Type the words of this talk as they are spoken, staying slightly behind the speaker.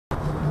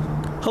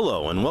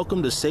Hello and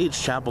welcome to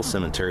Sage Chapel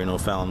Cemetery in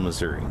O'Fallon,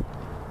 Missouri.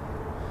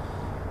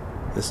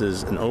 This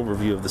is an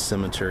overview of the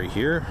cemetery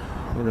here.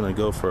 We're going to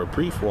go for a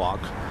brief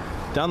walk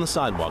down the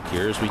sidewalk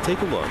here as we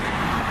take a look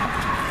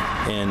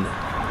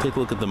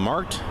at the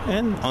marked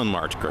and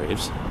unmarked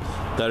graves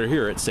that are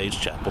here at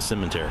Sage Chapel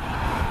Cemetery.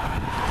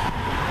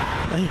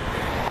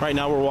 Right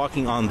now we're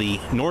walking on the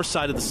north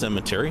side of the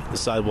cemetery, the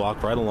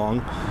sidewalk right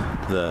along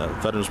the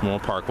Veterans Memorial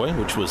Parkway,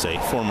 which was a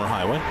former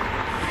highway.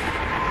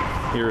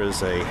 Here is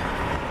the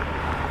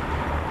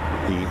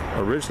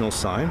original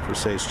sign for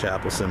Sage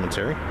Chapel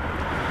Cemetery.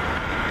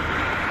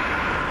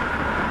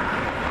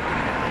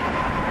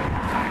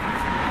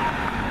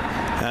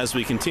 As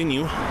we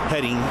continue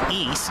heading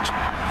east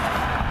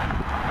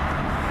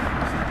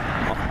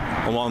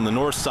along the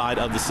north side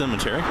of the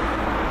cemetery,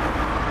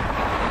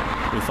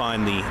 we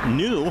find the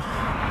new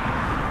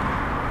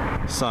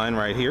sign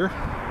right here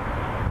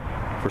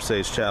for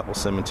Sage Chapel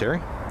Cemetery,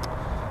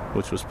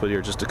 which was put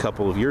here just a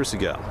couple of years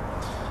ago.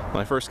 When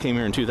I first came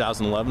here in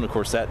 2011, of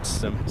course, that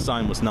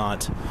sign was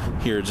not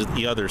here. Just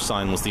the other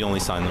sign was the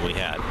only sign that we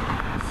had.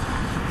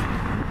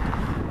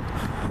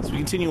 As we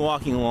continue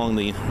walking along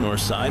the north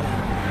side,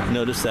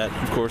 notice that,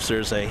 of course,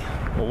 there's a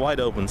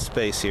wide open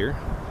space here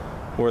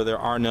where there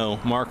are no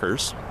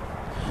markers.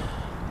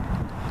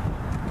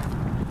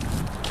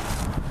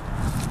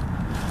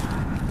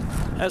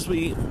 As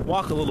we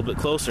walk a little bit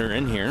closer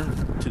in here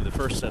to the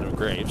first set of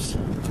graves,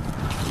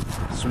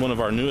 it's one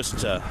of our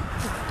newest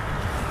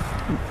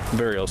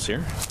burials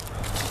here,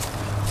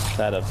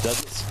 that of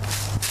Douglas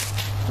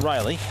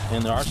Riley,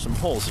 and there are some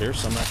holes here,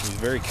 so I'm going to have to be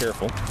very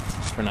careful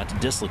try not to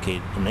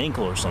dislocate an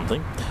ankle or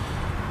something,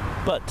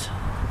 but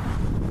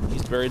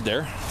he's buried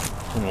there.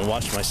 I'm going to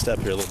watch my step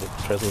here a little bit,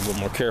 try to be a little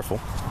more careful.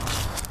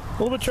 A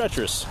little bit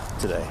treacherous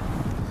today.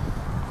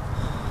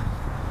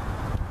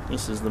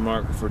 This is the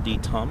marker for D.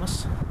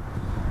 Thomas,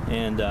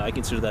 and I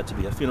consider that to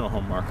be a funeral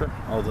home marker,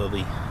 although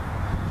the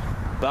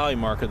Bowie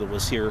marker that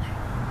was here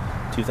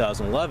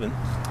 2011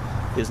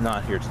 is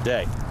not here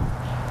today.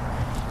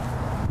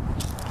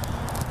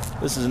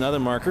 This is another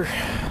marker,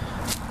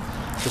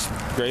 just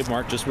grave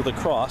mark, just with a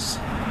cross,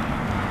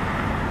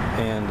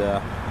 and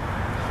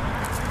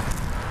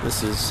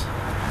this is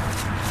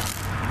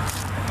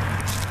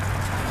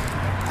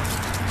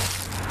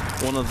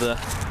one of the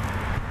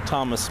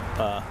Thomas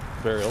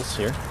burials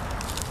here.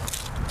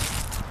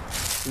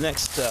 The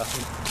next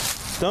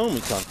stone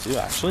we come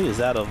to actually is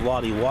that of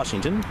Lottie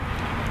Washington.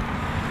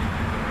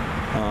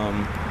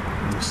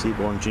 You see,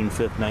 born June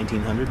 5th,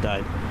 1900,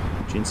 died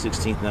June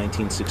 16th,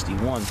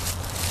 1961.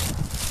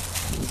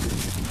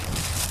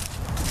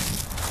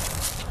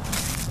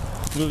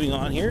 Moving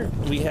on here,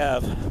 we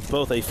have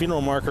both a funeral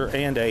marker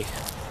and a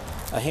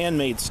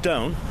handmade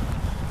stone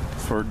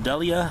for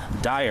Delia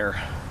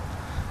Dyer.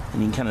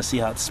 And you can kind of see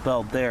how it's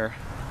spelled there.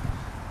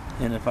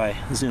 And if I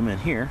zoom in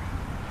here,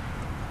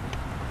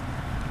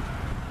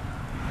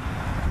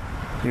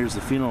 here's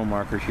the funeral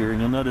marker here,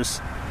 and you'll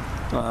notice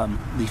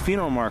the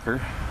funeral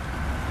marker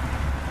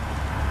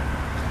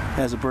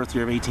has a birth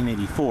year of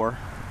 1884.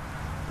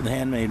 The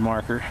handmade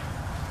marker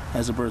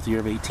has a birth year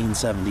of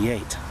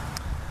 1878.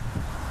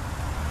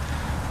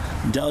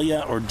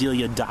 Delia or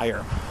Delia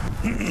Dyer.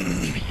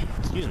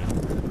 Excuse me.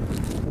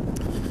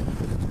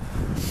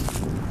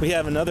 We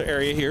have another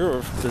area here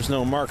where there's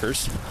no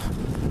markers.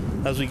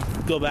 As we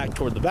go back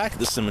toward the back of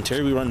the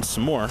cemetery, we run into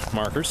some more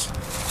markers.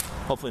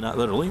 Hopefully not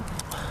literally.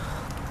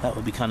 That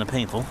would be kind of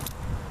painful.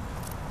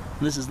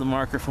 This is the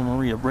marker for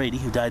Maria Brady,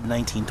 who died in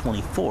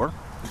 1924.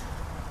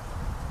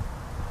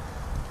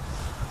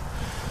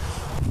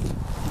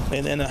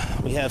 And then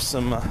we have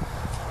some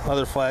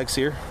other flags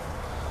here,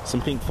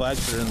 some pink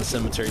flags that are in the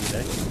cemetery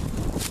today.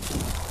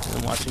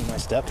 I'm watching my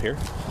step here.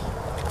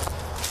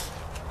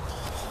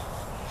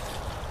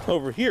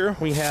 Over here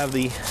we have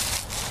the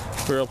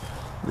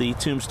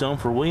tombstone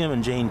for William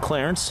and Jane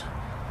Clarence,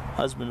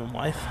 husband and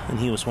wife, and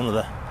he was one of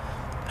the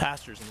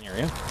pastors in the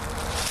area.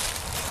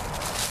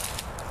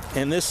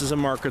 And this is a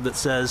marker that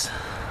says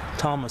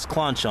Thomas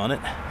Clonch on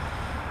it.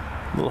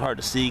 A little hard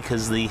to see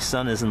because the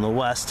sun is in the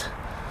west,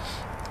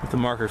 with the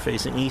marker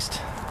facing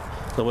east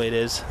the way it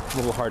is. A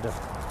little hard to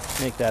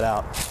make that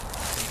out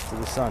to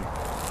the sun.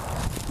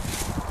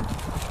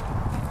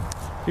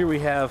 Here we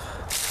have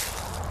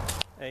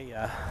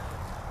a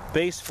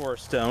base for a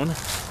stone,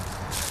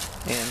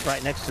 and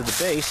right next to the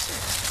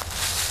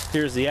base,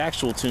 here's the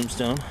actual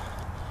tombstone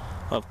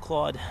of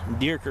Claude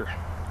Dierker.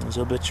 His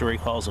obituary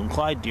calls him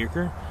Clyde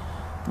Dierker,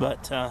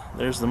 but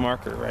there's the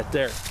marker right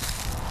there.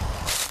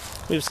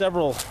 We have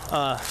several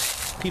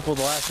people with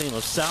the last name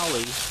of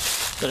Sally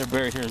that are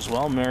buried here as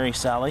well. Mary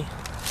Sally.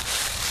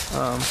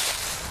 I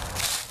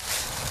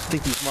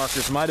think these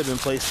markers might have been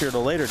placed here at a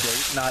later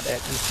date, not in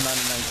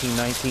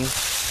 1919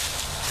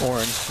 or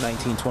in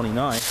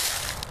 1929.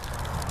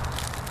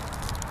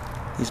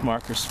 These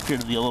markers appear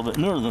to be a little bit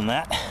newer than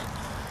that,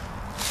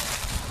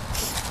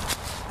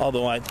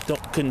 although I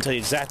couldn't tell you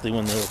exactly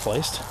when they were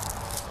placed.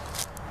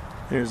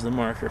 Here's the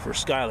marker for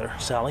Schuyler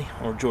Sally,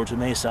 or Georgia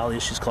May Sally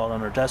as she's called on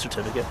her death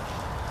certificate.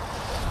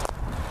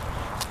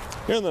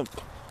 Here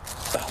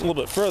a little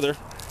bit further,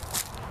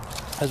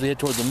 as we head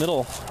toward the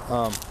middle,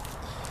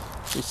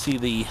 we see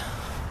the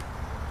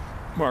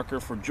marker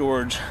for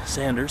George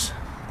Sanders,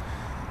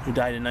 who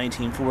died in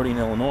 1940 in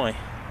Illinois.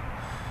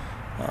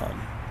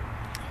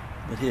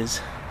 But his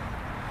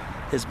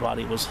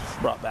body was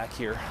brought back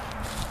here.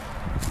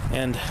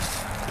 And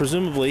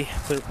presumably,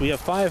 we have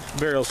 5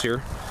 burials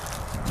here.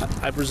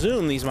 I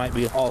presume these might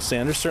be all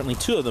Sanders. Certainly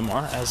 2 of them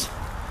are, as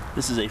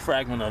this is a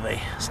fragment of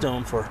a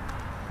stone for,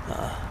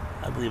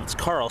 I believe it's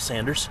Carl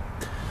Sanders.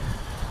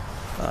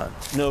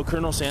 No,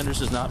 Colonel Sanders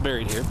is not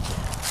buried here.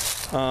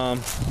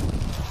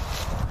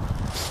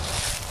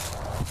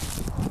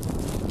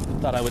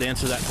 Thought I would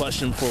answer that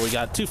question before we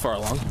got too far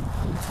along.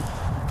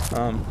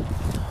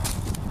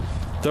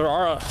 There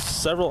are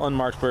several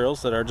unmarked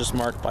burials that are just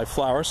marked by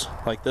flowers,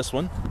 like this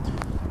one.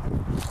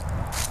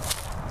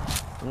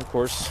 And of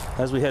course,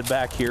 as we head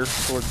back here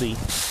toward the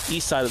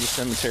east side of the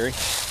cemetery,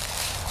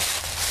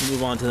 we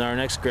move on to our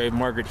next grave,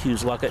 Margaret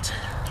Hughes Luckett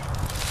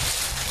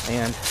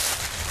and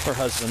her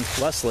husband,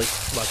 Leslie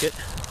Luckett.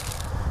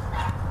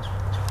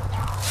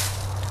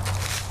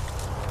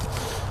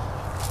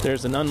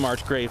 There's an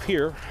unmarked grave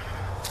here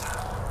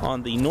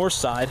on the north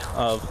side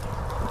of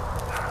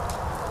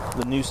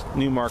the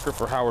new marker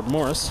for Howard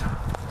Morris.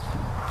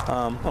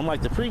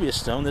 Unlike the previous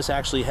stone, this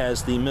actually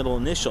has the middle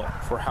initial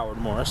for Howard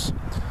Morris.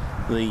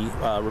 It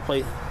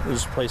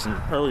was replaced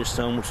an earlier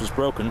stone which was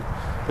broken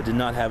but did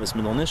not have his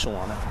middle initial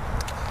on it.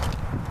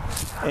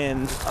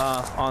 And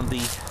on the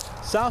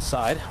south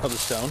side of the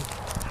stone,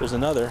 there's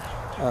another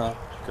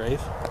grave.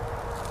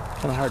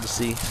 Kind of hard to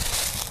see.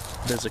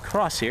 There's a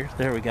cross here.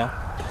 There we go.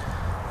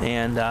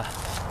 And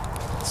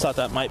thought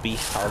that might be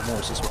Howard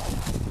Morris as well.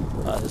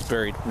 Is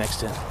buried next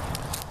to him.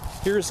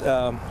 Here's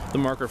the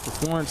marker for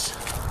Florence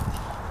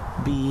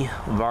B.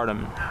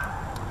 Vardaman,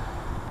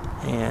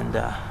 and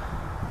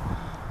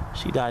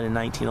she died in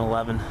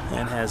 1911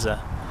 and has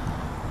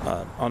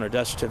on her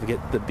death certificate,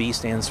 the B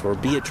stands for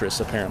Beatrice,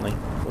 apparently,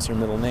 was her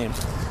middle name.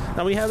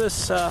 Now we have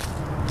this,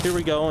 here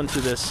we go into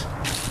this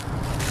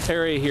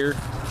area here.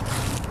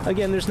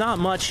 Again, there's not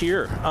much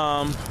here.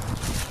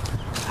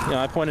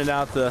 I pointed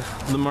out the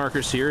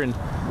markers here, and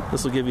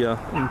this will give you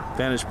a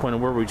vantage point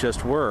of where we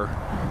just were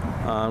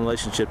in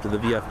relationship to the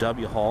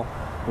VFW Hall,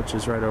 which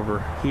is right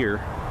over here,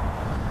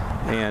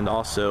 and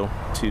also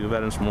to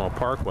Veterans Memorial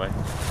Parkway.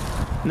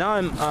 Now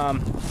I'm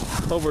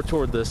over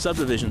toward the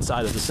subdivision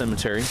side of the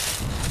cemetery.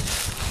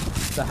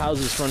 The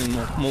houses fronting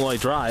Malloy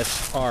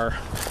Drive are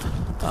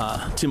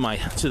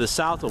to the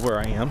south of where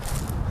I am.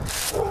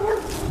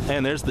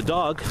 And there's the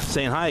dog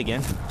saying hi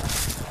again.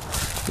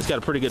 He's got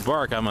a pretty good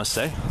bark, I must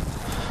say.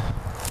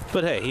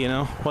 But hey, you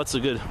know, what's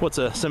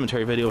a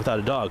cemetery video without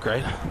a dog,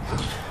 right?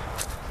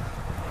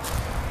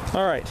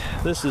 All right,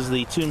 this is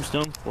the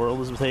tombstone for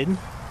Elizabeth Hayden.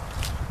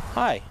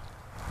 Hi.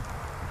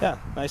 Yeah,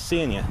 nice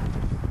seeing you.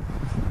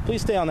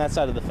 Please stay on that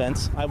side of the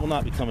fence. I will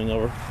not be coming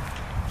over.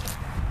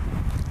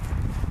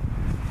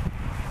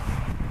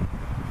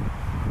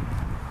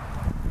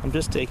 I'm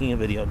just taking a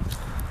video.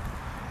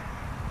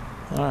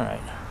 All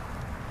right.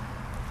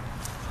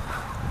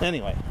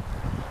 Anyway,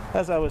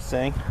 as I was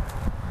saying,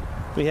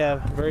 we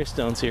have various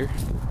stones here.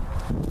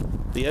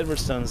 The Edward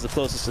stone is the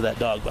closest to that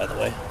dog, by the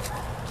way.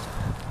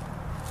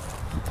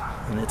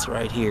 And it's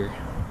right here.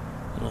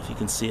 I don't know if you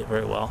can see it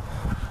very well.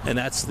 And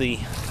that's the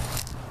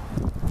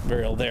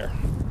burial there.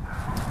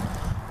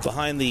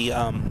 Behind the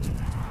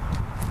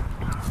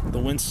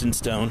Winston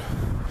stone,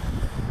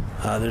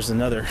 there's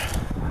another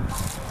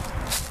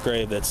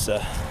grave that's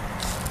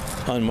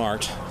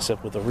unmarked,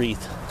 except with a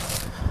wreath.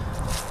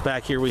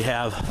 Back here we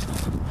have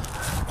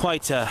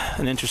quite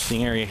an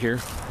interesting area here.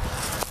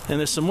 And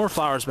there's some more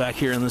flowers back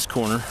here in this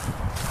corner.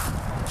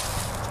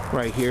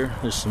 Right here,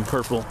 there's some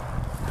purple,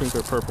 pink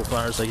or purple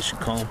flowers, I guess you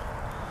call them.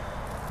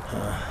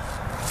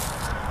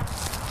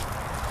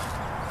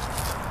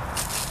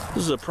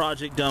 This is a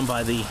project done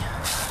by the,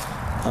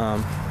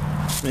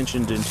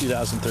 mentioned in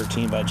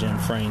 2013 by Jim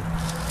Frayne.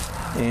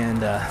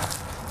 And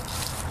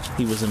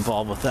he was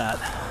involved with that,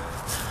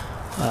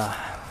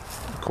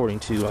 according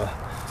to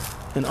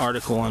an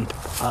article on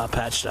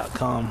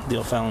patch.com, the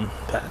O'Fallon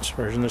patch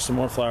version. There's some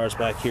more flowers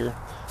back here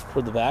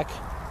toward the back.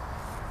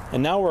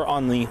 And now we're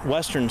on the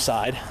western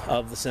side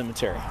of the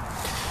cemetery.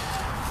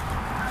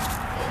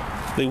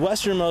 The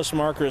westernmost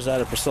marker is that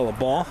of Priscilla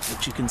Ball,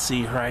 which you can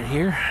see right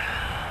here.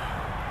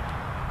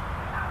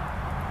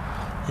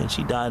 And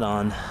she died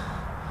in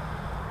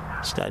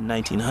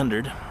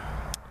 1900.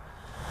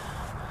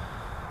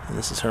 And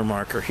this is her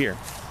marker here.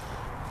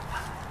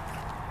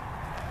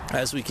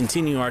 As we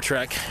continue our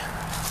trek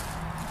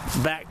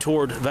back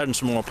toward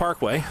Veterans Memorial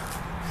Parkway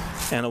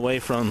and away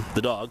from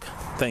the dog,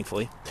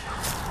 thankfully,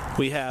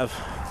 we have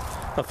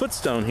a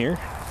footstone here.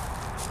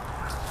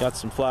 Got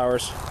some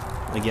flowers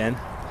again.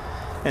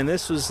 And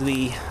this was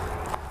the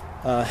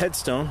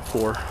headstone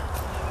for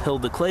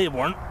Hilda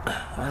Claiborne.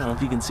 I don't know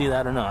if you can see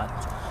that or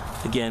not.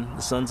 Again,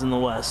 the sun's in the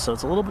west, so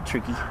it's a little bit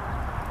tricky. If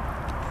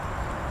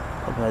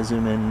I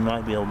zoom in, you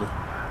might be able to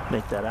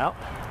make that out.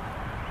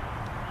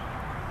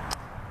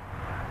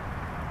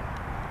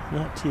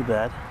 Not too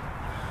bad.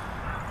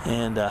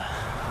 And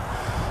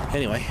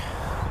anyway,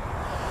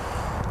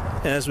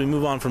 And as we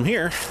move on from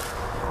here,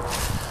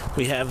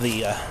 we have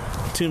the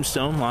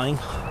tombstone lying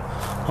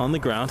on the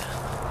ground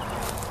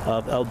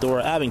of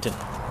Eldora Abington.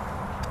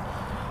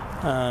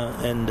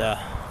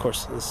 Of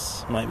course,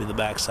 this might be the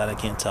back side, I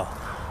can't tell.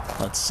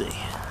 Let's see.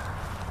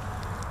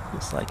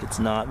 Looks like it's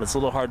not, but it's a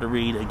little hard to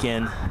read.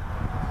 Again,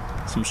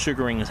 some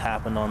sugaring has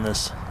happened on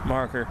this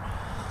marker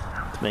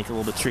to make it a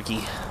little bit tricky.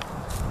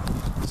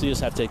 So you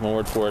just have to take my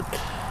word for it.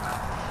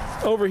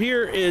 Over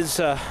here is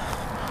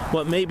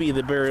what may be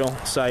the burial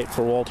site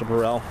for Walter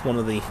Burrell, one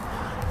of the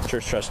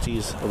church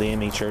trustees of the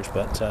AME Church,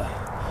 but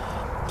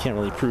can't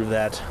really prove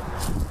that.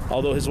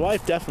 Although his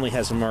wife definitely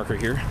has a marker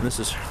here. This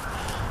is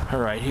her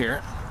right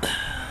here.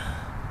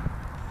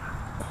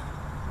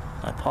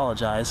 I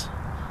apologize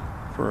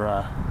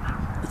for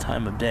the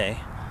time of day.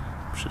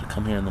 Should have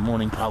come here in the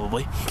morning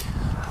probably,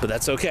 but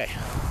that's okay.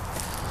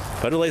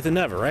 Better late than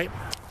never, right?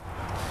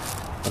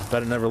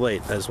 Better never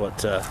late, is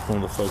what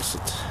one of the folks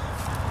at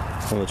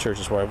one of the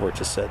churches where I've worked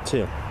has said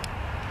too.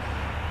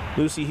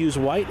 Lucy Hughes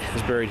White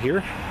is buried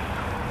here.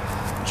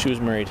 She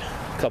was married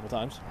a couple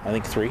times, I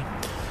think 3.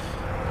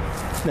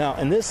 Now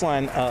in this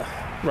line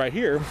right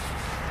here,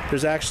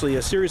 there's actually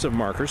a series of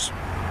markers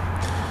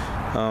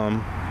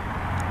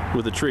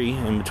with a tree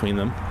in between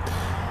them,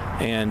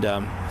 and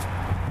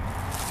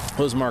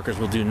those markers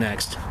we'll do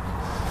next.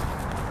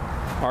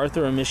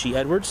 Arthur and Missy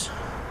Edwards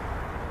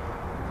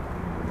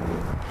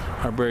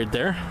are buried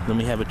there. Then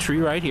we have a tree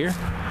right here,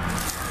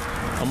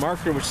 a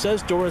marker which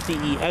says Dorothy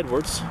E.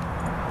 Edwards,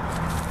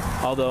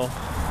 although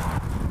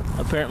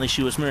apparently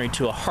she was married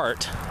to a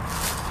Hart.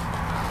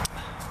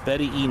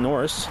 Betty E.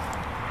 Norris.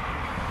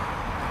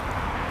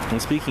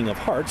 And speaking of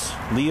Harts,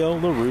 Leo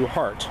LaRue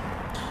Hart,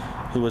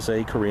 who was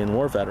a Korean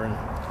War veteran.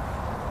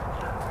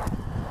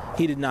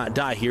 He did not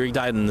die here. He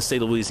died in the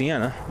state of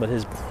Louisiana, but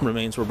his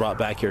remains were brought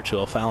back here to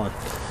O'Fallon.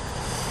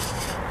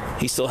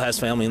 He still has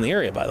family in the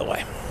area, by the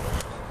way.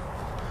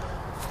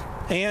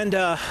 And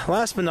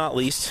last but not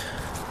least,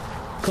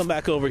 come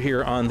back over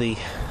here on the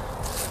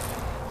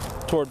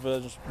toward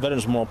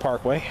Veterans Memorial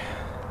Parkway.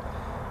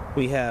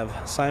 We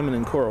have Simon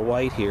and Cora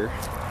White here.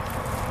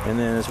 And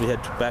then as we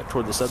head back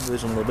toward the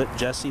subdivision a little bit,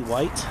 Jesse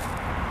White,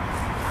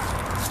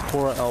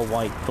 Cora L.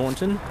 White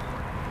Thornton.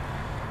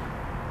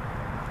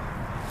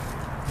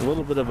 A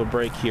little bit of a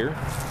break here.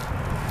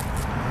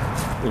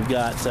 We've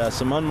got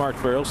some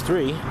unmarked burials,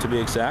 3 to be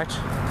exact.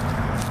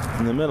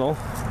 In the middle,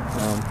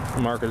 a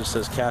marker that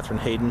says Catherine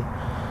Hayden,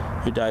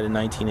 who died in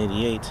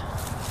 1988.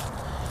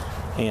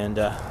 And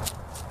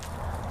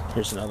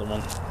here's another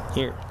one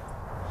here.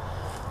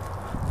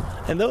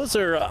 And those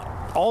are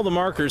all the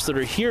markers that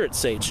are here at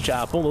Sage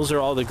Chapel. Those are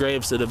all the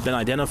graves that have been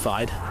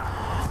identified.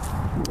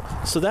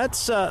 So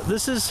that's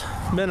this has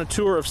been a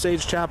tour of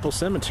Sage Chapel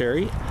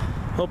Cemetery.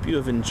 Hope you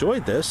have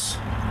enjoyed this,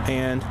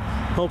 and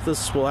hope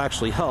this will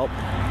actually help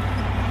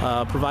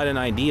provide an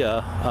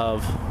idea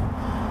of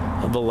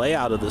the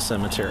layout of the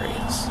cemetery.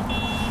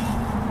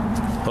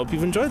 Hope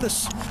you've enjoyed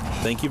this.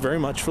 Thank you very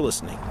much for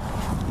listening.